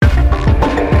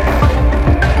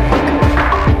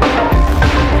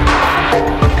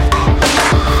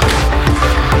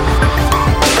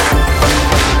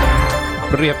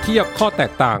ทียบข้อแต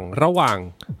กต่างระหว่าง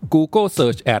Google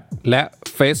Search Ad และ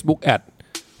Facebook Ad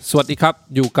สวัสดีครับ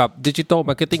อยู่กับ Digital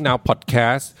Marketing Now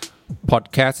Podcast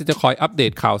ที่จะคอยอัปเด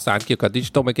ตข่าวสารเกี่ยวกับ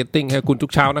Digital Marketing ให้คุณทุ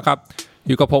กเช้านะครับอ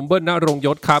ยู่กับผมเบิ้ล ณรงค์ย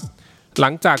ศครับหลั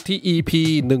งจากที่ EP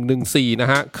 114นะ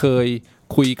ฮะเคย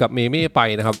คุยกับเมเม่ไป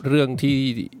นะครับเรื่องที่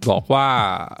บอกว่า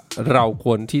เราค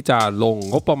วรที่จะลง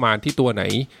งบประมาณที่ตัวไหน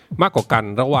มากกว่ากัน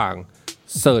ระหว่าง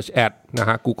Search Ad นะฮ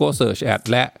ะ Google Search Ad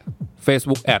และ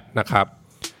Facebook Ad นะครับ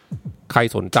ใคร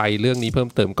สนใจเรื่องนี้เพิ่ม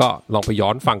เติมก็ลองไปย้อ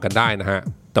นฟังกันได้นะฮะ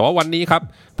แต่ว่าวันนี้ครับ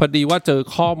พอดีว่าเจอ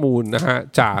ข้อมูลนะฮะ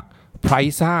จาก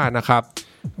Pricer นะครับ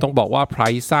ต้องบอกว่า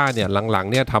Pricer เนี่ยหลัง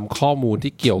ๆเนี่ยทำข้อมูล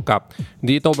ที่เกี่ยวกับ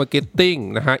Digital Marketing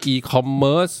นะฮะ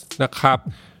E-commerce นะครับ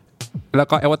แล้ว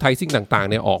ก็ Advertising ต่างๆ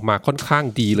เนี่ยออกมาค่อนข้าง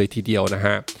ดีเลยทีเดียวนะฮ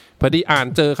ะพอดีอ่าน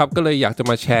เจอครับก็เลยอยากจะ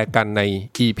มาแชร์กันใน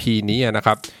EP นี้นะค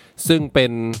รับซึ่งเป็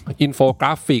นอินโฟกร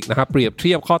าฟิกนะครับเปรียบเ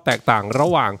ทียบข้อแตกต่างระ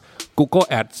หว่าง Google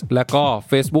Ads และก็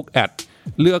Facebook Ads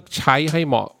เลือกใช้ให้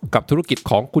เหมาะกับธุรกิจ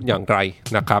ของคุณอย่างไร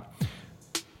นะครับ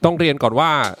ต้องเรียนก่อนว่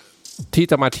าที่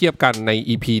จะมาเทียบกันใน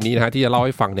EP นี้นะฮะที่จะเล่าใ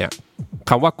ห้ฟังเนี่ย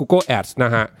คำว่า Google Ads น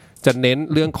ะฮะจะเน้น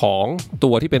เรื่องของตั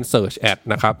วที่เป็น Search Ad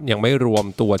นะครับยังไม่รวม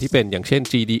ตัวที่เป็นอย่างเช่น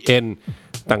GDN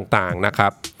ต่างๆนะครั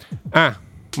บ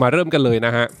มาเริ่มกันเลยน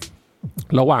ะฮะ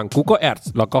ระหว่าง Google Ads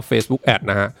แล้วก็ Facebook Ads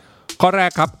นะฮะข้อแร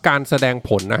กครับการแสดง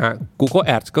ผลนะฮะ Google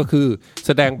Ads ก็คือแ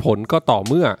สดงผลก็ต่อ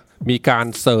เมื่อมีการ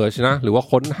Search นะหรือว่า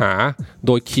ค้นหาโ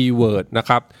ดยคีย์เวิร์ดนะ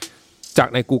ครับจาก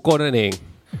ใน Google นั่นเอง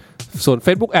ส่วน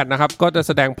Facebook Ad นะครับก็จะแ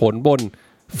สดงผลบน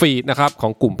ฟีดนะครับขอ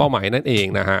งกลุ่มเป้าหมายนั่นเอง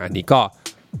นะฮะอันนี้ก็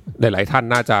หลายๆท่าน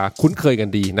น่าจะคุ้นเคยกัน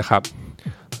ดีนะครับ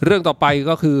เรื่องต่อไป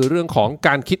ก็คือเรื่องของก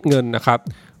ารคิดเงินนะครับ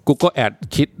Google Ad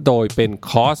คิดโดยเป็น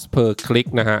cost per click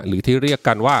นะฮะหรือที่เรียก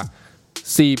กันว่า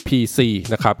CPC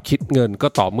นะครับคิดเงินก็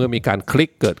ต่อเมื่อมีการคลิก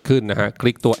เกิดขึ้นนะฮะค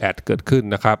ลิกตัว Ad เกิดขึ้น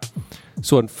นะครับ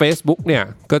ส่วน Facebook เนี่ย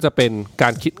ก็จะเป็นกา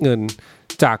รคิดเงิน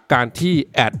จากการที่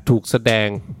Ad ถูกแสดง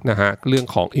นะฮะเรื่อง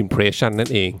ของ impression นั่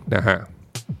นเองนะฮะ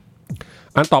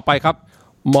อันต่อไปครับ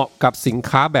เหมาะกับสิน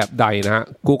ค้าแบบใดนะฮะ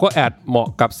Google Ad เหมาะ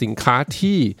กับสินค้า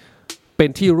ที่เป็น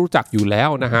ที่รู้จักอยู่แล้ว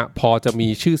นะฮะพอจะมี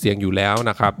ชื่อเสียงอยู่แล้ว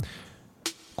นะครับ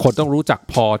คนต้องรู้จัก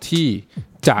พอที่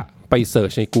จะไปเสิร์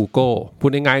ชใน Google พูด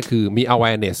ง่ายๆคือมี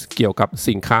awareness เกี่ยวกับ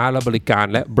สินค้าและบริการ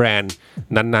และแบรนด์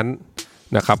นั้น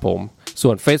ๆนะครับผมส่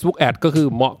วน Facebook Ad ก็คือ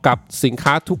เหมาะกับสิน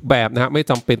ค้าทุกแบบนะฮะไม่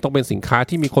จำเป็นต้องเป็นสินค้า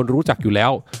ที่มีคนรู้จักอยู่แล้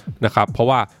วนะครับเพราะ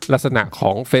ว่าลักษณะข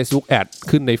อง Facebook Ad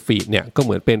ขึ้นในฟีดเนี่ยก็เห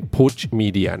มือนเป็น push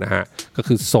media นะฮะก็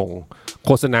คือส่งโ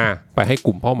ฆษณาไปให้ก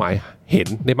ลุ่มเป้าหมายเห็น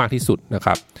ได้มากที่สุดนะค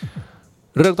รับ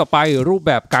เรื่องต่อไปรูปแ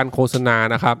บบการโฆษณา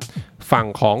นะครับฝั่ง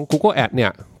ของ Google Ad เนี่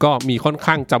ยก็มีค่อน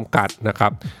ข้างจำกัดนะครั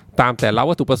บตามแต่ละ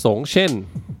วัตถุประสงค์เช่น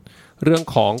เรื่อง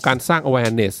ของการสร้าง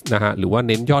awareness นะฮะหรือว่าเ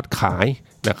น้นยอดขาย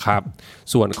นะครับ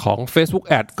ส่วนของ Facebook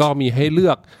Ad ก็มีให้เลื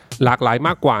อกหลากหลายม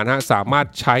ากกว่านะสามารถ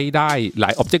ใช้ได้หลา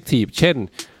ย objective เช่น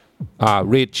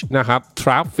reach นะครับ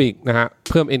traffic นะฮะ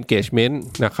เพิ่ม engagement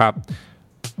นะครับ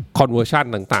conversion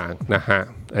ต่างๆนะฮะ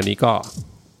อันนี้ก็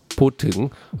พูดถึง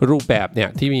รูปแบบเนี่ย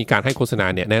ที่มีการให้โฆษณา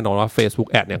เนี่ยแน่นอนว่า Facebook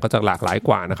Ad เนี่ยก็จะหลากหลายก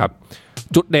ว่านะครับ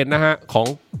จุดเด่นนะฮะของ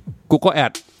Google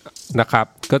Ad นะครับ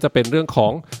ก็จะเป็นเรื่องขอ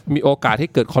งมีโอกาสให้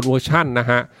เกิด conversion นะ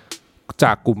ฮะจ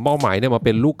ากกลุ่มเป้าหมายเนี่ยมาเ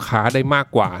ป็นลูกค้าได้มาก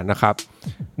กว่านะครับ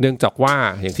เนื่องจากว่า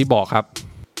อย่างที่บอกครับ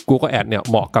Google Ad เนี่ย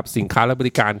เหมาะกับสินค้าและบ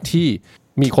ริการที่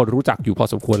มีคนรู้จักอยู่พอ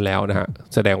สมควรแล้วนะฮะ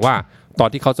แสดงว่าตอน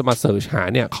ที่เขาจะมาเสิร์ชหา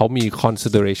เนี่ยเขามี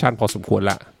consideration พอสมควร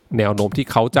ละแนวโน้มที่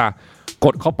เขาจะก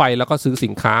ดเข้าไปแล้วก็ซื้อสิ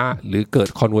นค้าหรือเกิด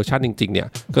conversion จริงๆเนี่ย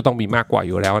ก็ต้องมีมากกว่าอ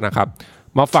ยู่แล้วนะครับ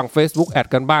มาฝั่ง Facebook Ad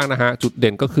กันบ้างนะฮะจุดเ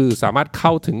ด่นก็คือสามารถเข้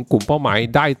าถึงกลุ่มเป้าหมาย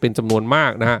ได้เป็นจำนวนมา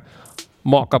กนะฮะเ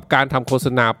หมาะกับการทำโฆษ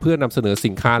ณาเพื่อนำเสนอ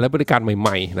สินค้าและบริการให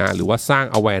ม่ๆนะหรือว่าสร้าง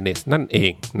awareness นั่นเอ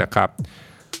งนะครับ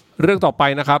เรื่องต่อไป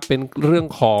นะครับเป็นเรื่อง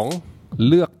ของ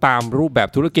เลือกตามรูปแบบ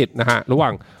ธุรกิจนะฮะระหว่า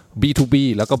ง B2B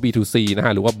แล้วก็ B2C นะฮ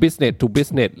ะหรือว่า business to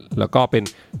business แล้วก็เป็น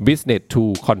business to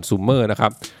consumer นะครั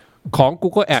บของ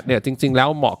Google Ad เนี่ยจริงๆแล้ว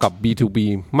เหมาะกับ B2B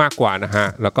มากกว่านะฮะ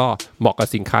แล้วก็เหมาะกับ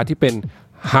สินค้าที่เป็น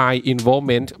high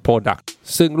involvement product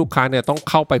ซึ่งลูกค้าเนี่ยต้อง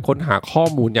เข้าไปค้นหาข้อ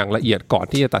มูลอย่างละเอียดก่อน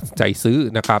ที่จะตัดสินใจซื้อ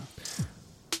นะครับ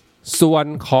ส่วน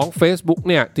ของ Facebook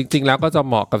เนี่ยจริงๆแล้วก็จะเ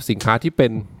หมาะกับสินค้าที่เป็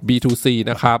น B2C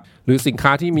นะครับหรือสินค้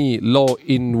าที่มี low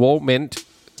involvement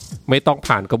ไม่ต้อง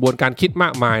ผ่านกระบวนการคิดมา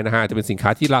กมายนะฮะจะเป็นสินค้า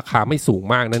ที่ราคาไม่สูง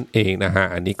มากนั่นเองนะฮะ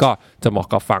อันนี้ก็จะเหมาะ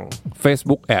กับฝั่ง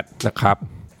Facebook Ad นะครับ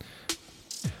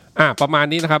ประมาณ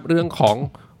นี้นะครับเรื่องของ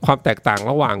ความแตกต่าง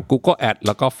ระหว่าง Google Ad แ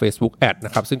ล้วก็ Facebook Ad น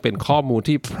ะครับซึ่งเป็นข้อมูล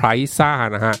ที่ Pricer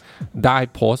นะฮะได้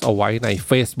โพสต์เอาไว้ใน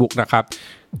Facebook นะครับ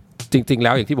จริงๆแ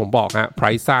ล้วอย่างที่ผมบอกฮะ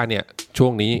Pricer เนี่ยช่ว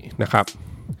งนี้นะครับ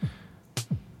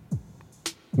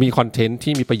มีคอนเทนต์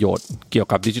ที่มีประโยชน์เกี่ยว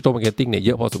กับ Digital Marketing เนี่ยเย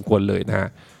อะพอสมควรเลยนะฮะ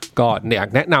ก็อยาก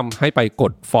แนะนำให้ไปก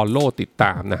ด follow ติดต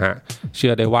ามนะฮะเชื่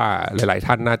อได้ว่าหลายๆ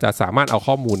ท่านน่าจะสามารถเอา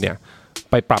ข้อมูลเนี่ย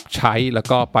ไปปรับใช้แล้ว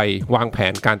ก็ไปวางแผ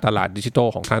นการตลาดดิจิทัล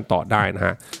ของท่านต่อได้นะฮ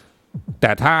ะแ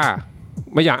ต่ถ้า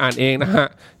ไม่อยากอ่านเองนะฮะ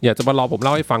อยากจะมารอผมเ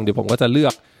ล่าให้ฟังเดี๋ยวผมก็จะเลือ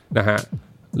กนะฮะ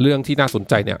เรื่องที่น่าสน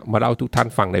ใจเนี่ยมาเล่าทุกท่าน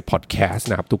ฟังในพอดแคสต์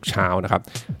นะครับทุกเช้านะครับ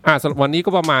สำหรับวันนี้ก็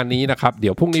ประมาณนี้นะครับเดี๋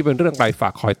ยวพรุ่งนี้เป็นเรื่องไรฝา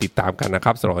กคอยติดตามกันนะค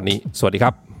รับสำหรับวันนี้สวัสดีค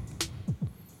รับ